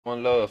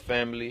One love,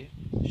 family.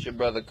 It's your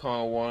brother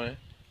Con Warren.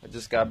 I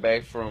just got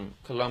back from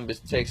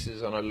Columbus,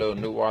 Texas on a little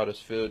New Waters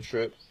field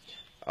trip.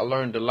 I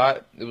learned a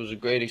lot. It was a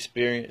great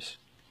experience.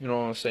 You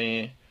know what I'm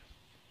saying?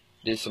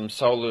 Did some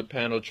solar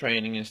panel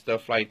training and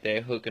stuff like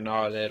that, hooking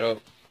all that up.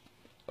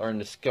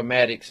 Learned the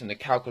schematics and the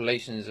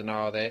calculations and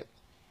all that.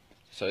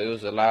 So it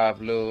was a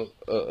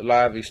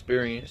live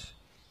experience.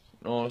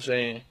 You know what I'm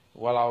saying?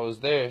 While I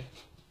was there,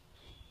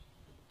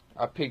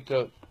 I picked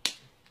up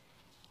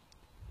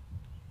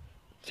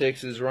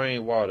Texas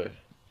rainwater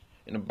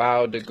in a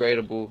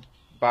biodegradable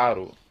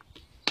bottle.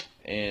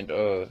 And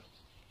I'm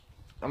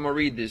gonna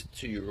read this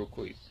to you real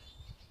quick.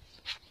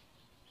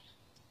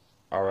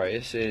 Alright,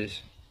 it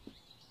says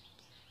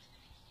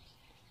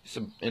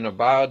in a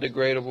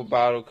biodegradable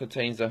bottle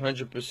contains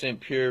 100%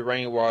 pure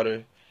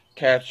rainwater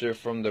captured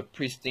from the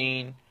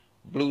pristine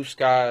blue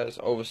skies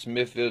over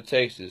Smithville,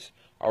 Texas.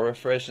 Our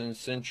refreshing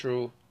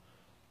Central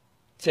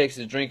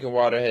Texas drinking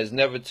water has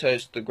never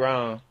touched the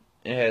ground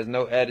and has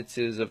no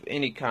additives of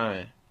any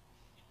kind.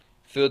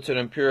 Filtered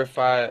and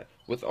purified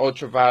with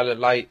ultraviolet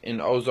light and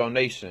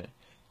ozonation,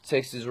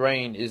 Texas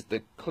Rain is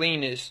the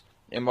cleanest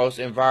and most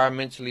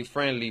environmentally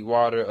friendly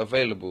water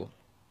available.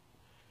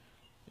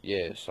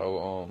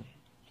 So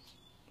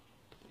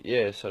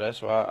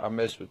that's why I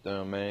mess with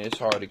them, man. It's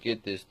hard to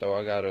get this though.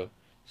 I gotta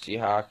see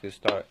how I can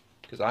start,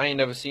 cause I ain't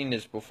never seen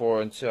this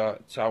before until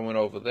I went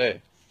over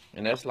there,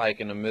 and that's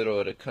like in the middle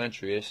of the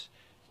country. It's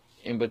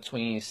in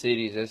between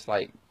cities. It's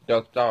like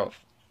ducked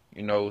off,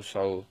 you know.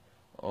 So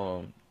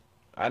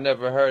I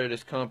never heard of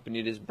this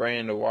company, this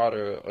brand of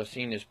water, or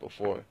seen this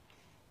before.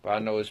 But I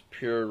know it's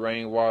pure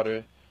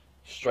rainwater,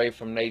 straight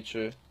from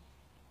nature.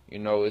 You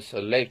know, it's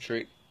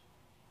electric,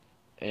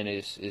 and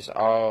it's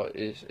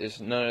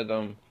none of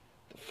them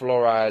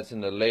fluorides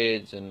and the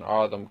leads and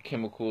all them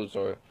chemicals,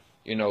 or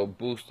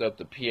boost up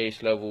the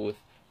pH level with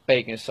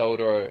baking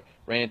soda, or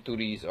ran through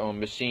these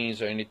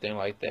machines or anything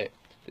like that.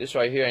 This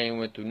right here ain't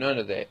went through none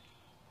of that.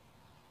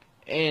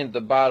 And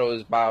the bottle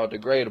is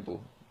biodegradable.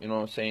 You know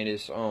what I'm saying?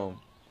 It's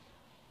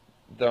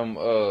them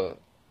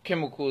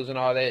chemicals and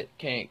all that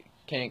can't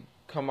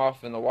come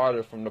off in the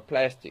water from the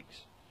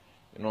plastics.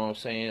 You know what I'm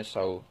saying?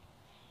 So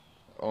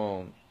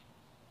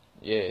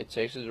yeah,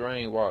 Texas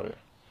rainwater.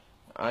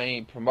 I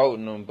ain't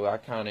promoting them, but I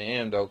kind of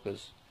am though,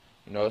 cause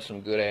it's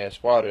some good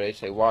ass water. They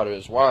say water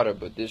is water,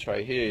 but this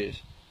right here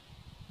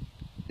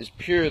is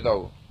pure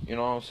though. You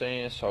know what I'm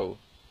saying? So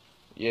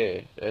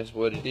yeah, that's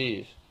what it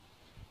is.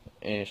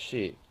 And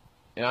shit.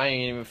 And I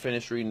ain't even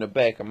finished reading the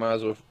back. I might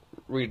as well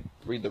read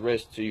the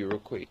rest to you real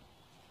quick.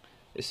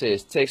 It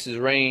says Texas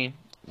Rain.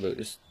 Look,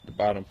 it's the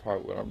bottom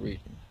part what I'm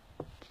reading.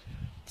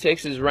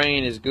 Texas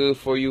Rain is good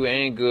for you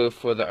and good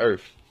for the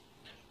earth.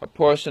 A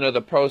portion of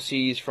the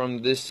proceeds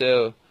from this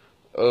sale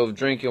of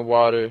drinking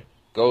water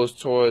goes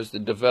towards the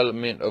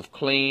development of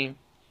clean,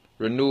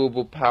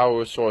 renewable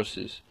power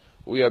sources.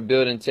 We are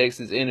building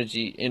Texas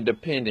energy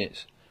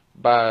independence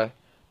by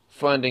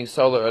funding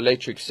solar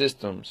electric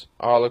systems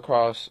all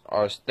across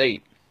our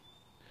state.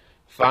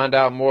 Find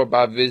out more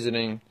by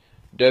visiting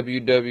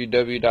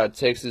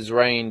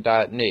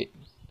www.texasrain.net.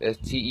 That's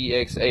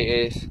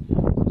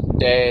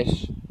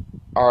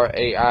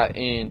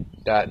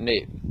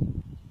TEXAS-RAIN.net.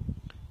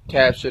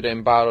 Captured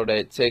and bottled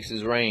at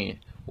Texas Rain,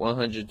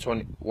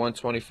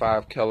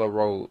 125 Keller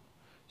Road,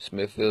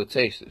 Smithville,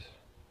 Texas.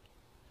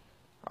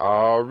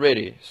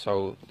 Already,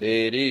 so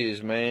there it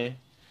is, man.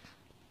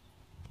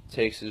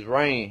 Texas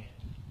Rain.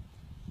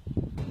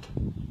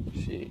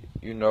 Shit,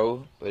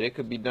 but it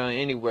could be done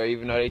anywhere,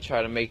 even though they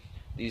try to make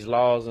these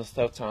laws and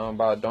stuff talking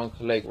about don't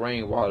collect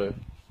rainwater.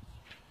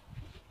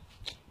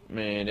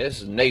 Man,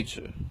 this is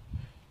nature.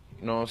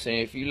 You know what I'm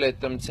saying? If you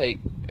let them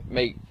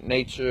make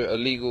nature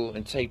illegal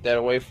and take that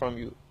away from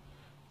you,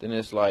 then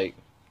it's like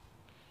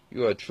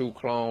you're a true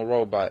clone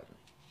robot.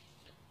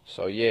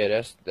 So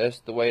yeah, that's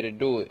the way to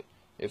do it.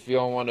 If you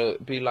don't want to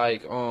be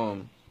like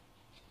Flint,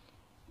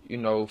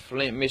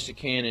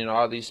 Michigan, and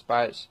all these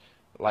spots,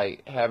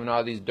 like having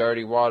all these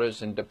dirty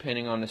waters and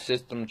depending on the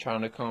system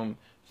trying to come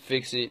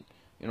fix it,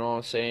 you know what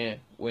I'm saying?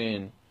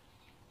 When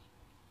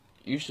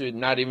you should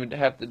not even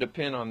have to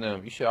depend on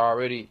them. You should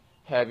already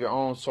have your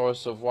own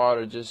source of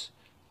water, just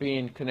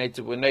being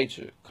connected with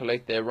nature.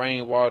 Collect that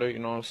rainwater, you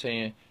know what I'm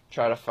saying?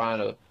 Try to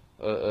find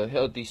a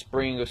healthy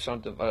spring or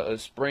something, a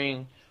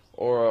spring,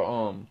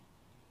 or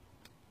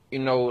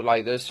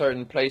like there's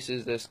certain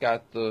places that's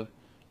got the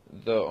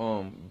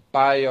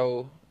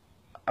bio,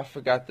 I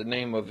forgot the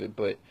name of it,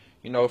 but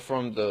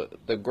from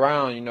the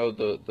ground,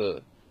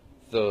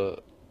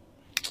 the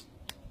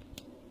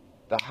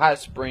hot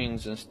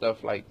springs and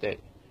stuff like that.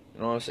 You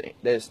know what I'm saying?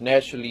 That's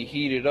naturally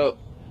heated up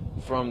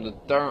from the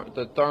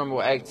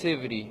thermal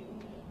activity,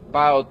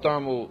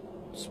 biothermal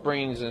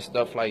springs and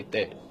stuff like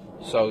that.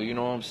 So you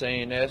know what I'm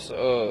saying? That's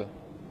a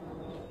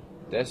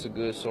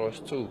good source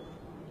too.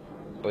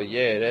 But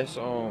yeah, that's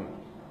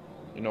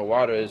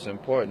water is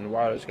important.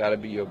 Water's got to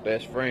be your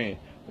best friend.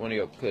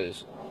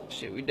 Cause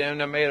shit, we damn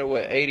near made it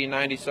 80,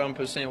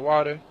 90-something%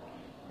 water.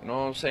 You know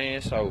what I'm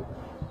saying? So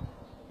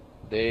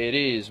there it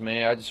is,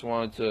 man. I just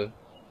wanted to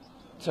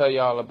tell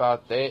y'all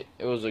about that.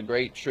 It was a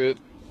great trip.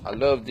 I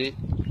loved it.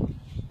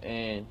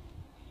 And,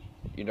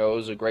 you know, it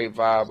was a great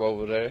vibe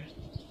over there.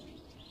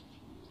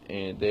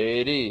 And there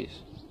it is.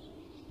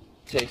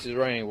 Texas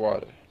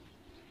rainwater.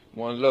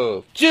 One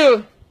love.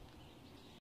 Chill!